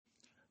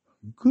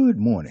Good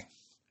morning.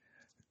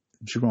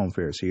 Jerome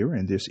Ferris here,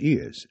 and this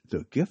is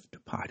the Gift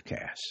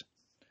Podcast.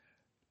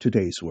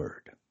 Today's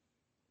word,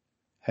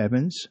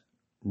 Heaven's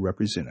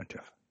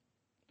Representative.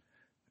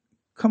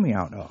 Coming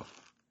out of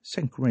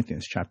 2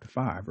 Corinthians chapter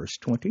 5, verse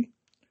 20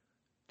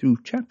 through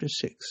chapter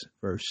 6,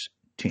 verse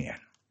 10.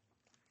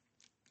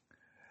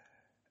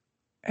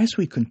 As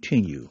we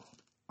continue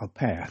a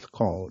path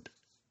called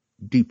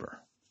Deeper,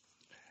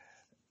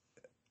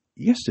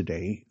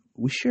 yesterday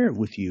we shared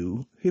with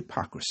you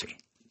hypocrisy.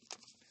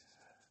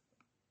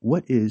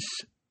 What is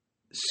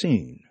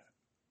seen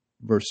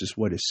versus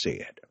what is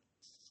said.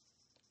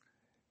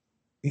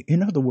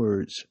 In other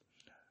words,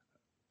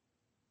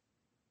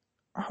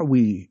 are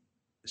we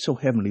so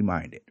heavenly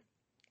minded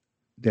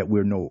that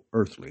we're no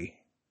earthly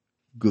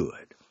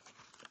good?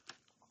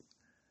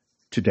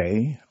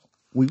 Today,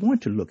 we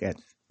want to look at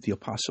the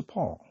Apostle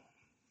Paul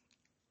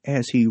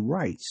as he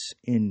writes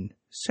in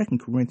 2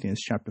 Corinthians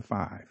chapter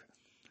 5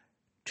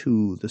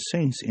 to the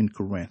saints in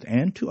Corinth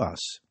and to us.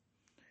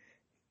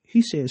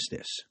 He says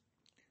this,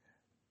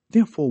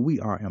 "Therefore we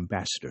are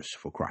ambassadors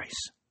for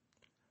Christ,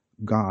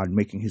 God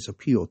making his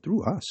appeal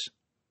through us.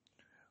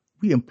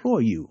 We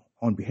implore you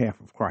on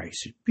behalf of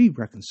Christ, be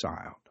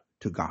reconciled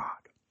to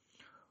God.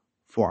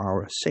 For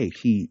our sake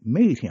he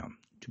made him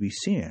to be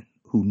sin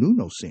who knew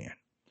no sin,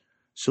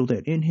 so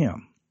that in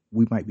him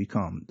we might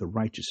become the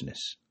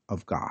righteousness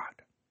of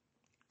God.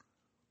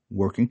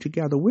 Working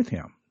together with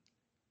him,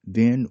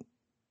 then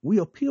we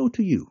appeal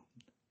to you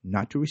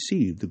not to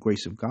receive the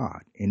grace of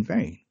God in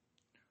vain.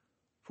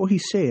 For he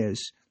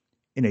says,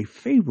 in a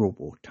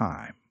favorable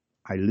time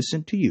I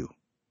listened to you,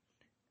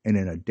 and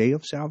in a day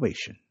of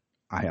salvation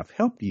I have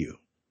helped you.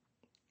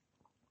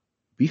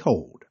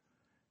 Behold,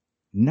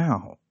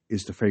 now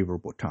is the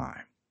favorable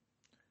time.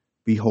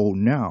 Behold,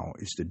 now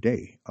is the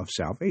day of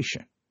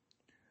salvation.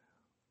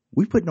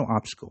 We put no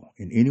obstacle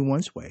in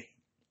anyone's way,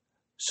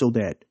 so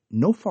that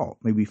no fault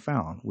may be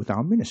found with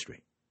our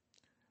ministry.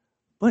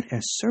 But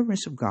as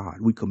servants of God,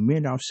 we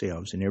commend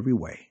ourselves in every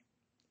way,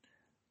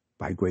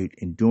 by great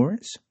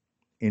endurance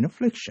in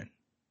affliction,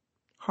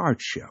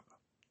 hardship,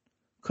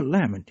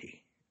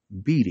 calamity,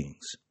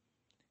 beatings,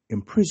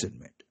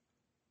 imprisonment,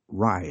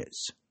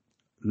 riots,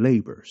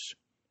 labors,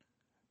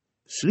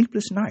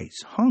 sleepless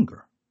nights,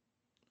 hunger,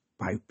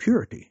 by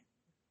purity,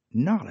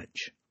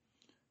 knowledge,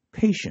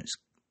 patience,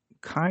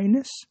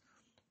 kindness,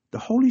 the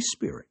Holy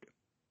Spirit,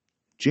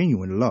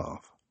 genuine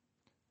love,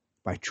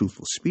 by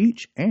truthful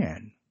speech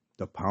and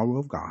the power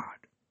of God,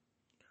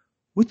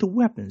 with the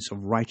weapons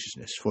of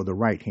righteousness for the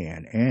right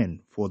hand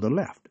and for the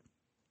left,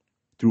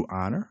 through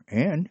honor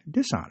and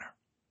dishonor,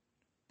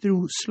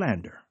 through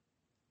slander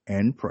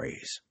and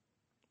praise.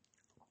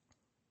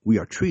 We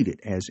are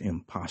treated as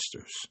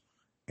impostors,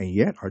 and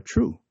yet are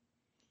true,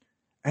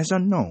 as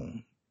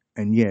unknown,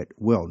 and yet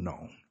well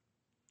known,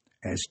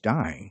 as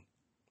dying,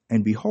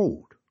 and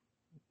behold,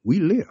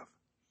 we live,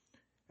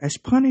 as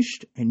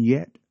punished, and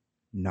yet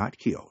not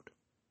killed,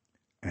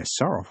 as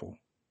sorrowful,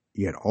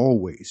 yet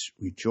always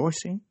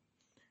rejoicing,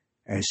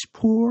 as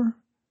poor,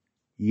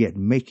 yet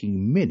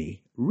making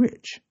many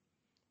rich,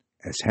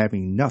 as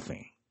having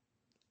nothing,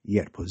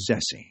 yet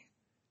possessing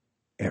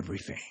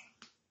everything."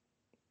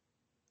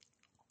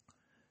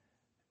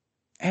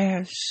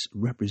 As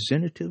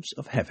representatives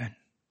of heaven,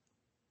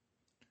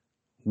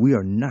 we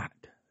are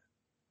not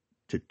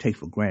to take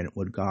for granted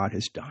what God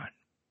has done.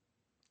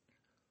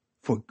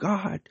 For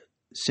God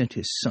sent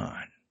his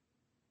Son.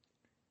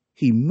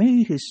 He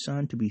made his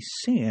Son to be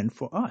sin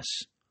for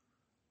us,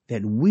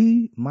 that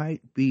we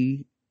might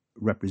be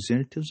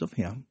representatives of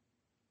him,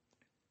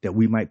 that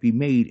we might be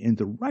made in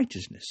the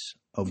righteousness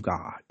of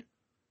God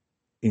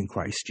in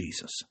Christ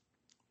Jesus.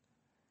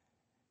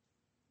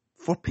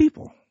 For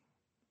people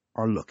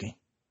are looking.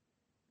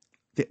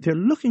 They're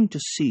looking to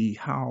see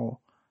how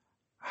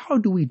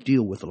do we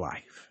deal with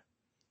life,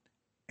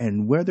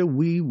 and whether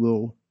we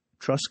will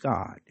trust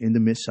God in the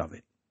midst of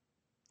it,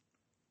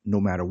 no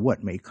matter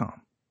what may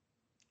come.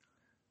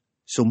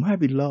 So, my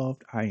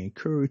beloved, I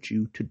encourage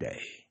you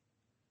today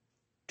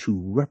to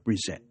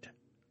represent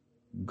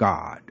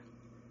God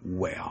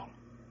well.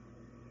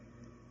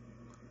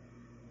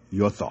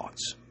 Your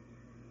thoughts.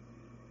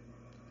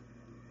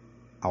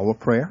 Our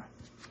prayer.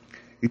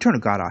 Eternal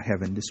God, our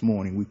heaven, this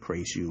morning we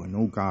praise you. And,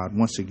 oh God,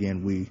 once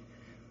again, we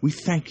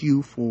thank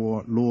you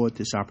for, Lord,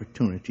 this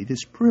opportunity,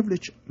 this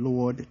privilege,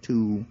 Lord,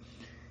 to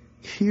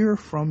hear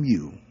from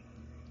you.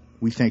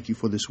 We thank you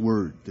for this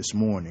word this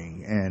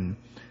morning.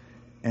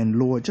 And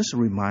Lord, just a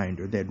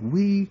reminder that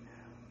we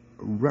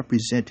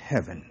represent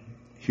heaven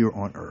here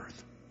on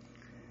earth.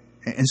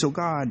 And so,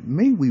 God,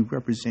 may we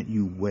represent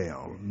you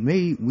well.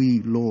 May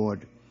we,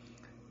 Lord,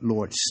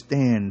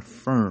 stand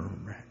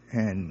firm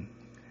and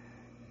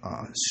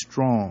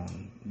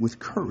strong with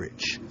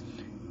courage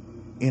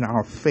in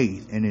our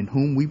faith and in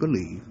whom we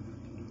believe.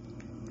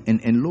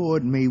 And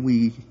Lord, may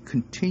we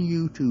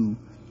continue to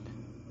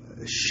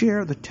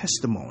share the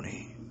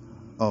testimony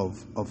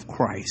of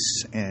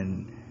Christ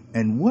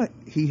and what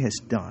he has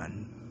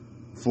done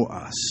for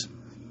us.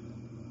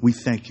 We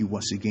thank you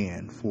once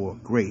again for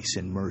grace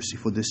and mercy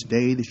for this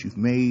day that you've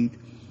made.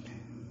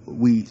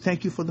 We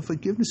thank you for the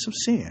forgiveness of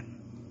sin.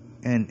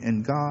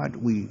 And God,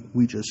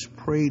 we just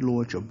pray,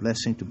 Lord, your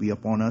blessing to be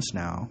upon us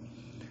now.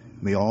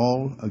 May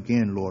all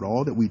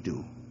that we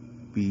do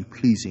be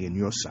pleasing in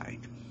your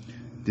sight.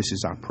 This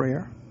is our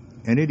prayer,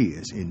 and it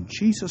is in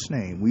Jesus'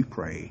 name we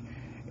pray.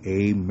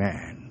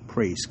 Amen.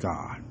 Praise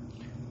God.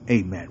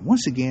 Amen.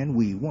 Once again,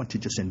 we want to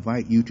just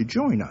invite you to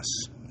join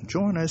us.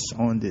 Join us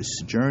on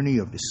this journey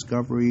of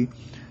discovery,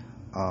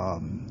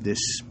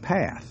 this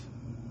path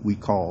we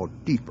call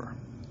deeper.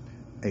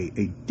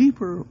 A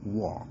deeper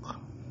walk,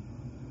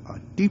 a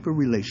deeper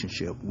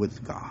relationship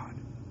with God.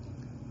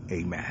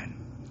 Amen.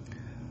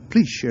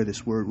 Please share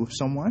this word with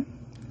someone,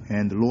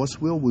 and the Lord's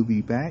will will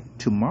be back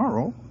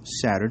tomorrow,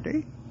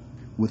 Saturday,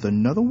 with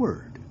another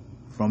word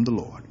from the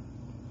Lord.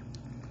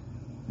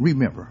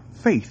 Remember,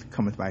 faith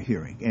cometh by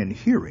hearing, and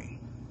hearing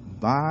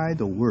by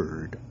the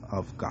word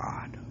of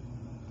God.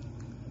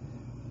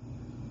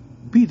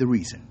 Be the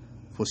reason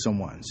for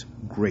someone's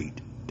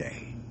great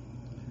day.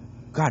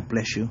 God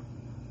bless you.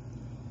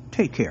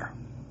 Take care.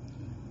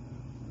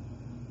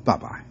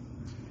 Bye-bye.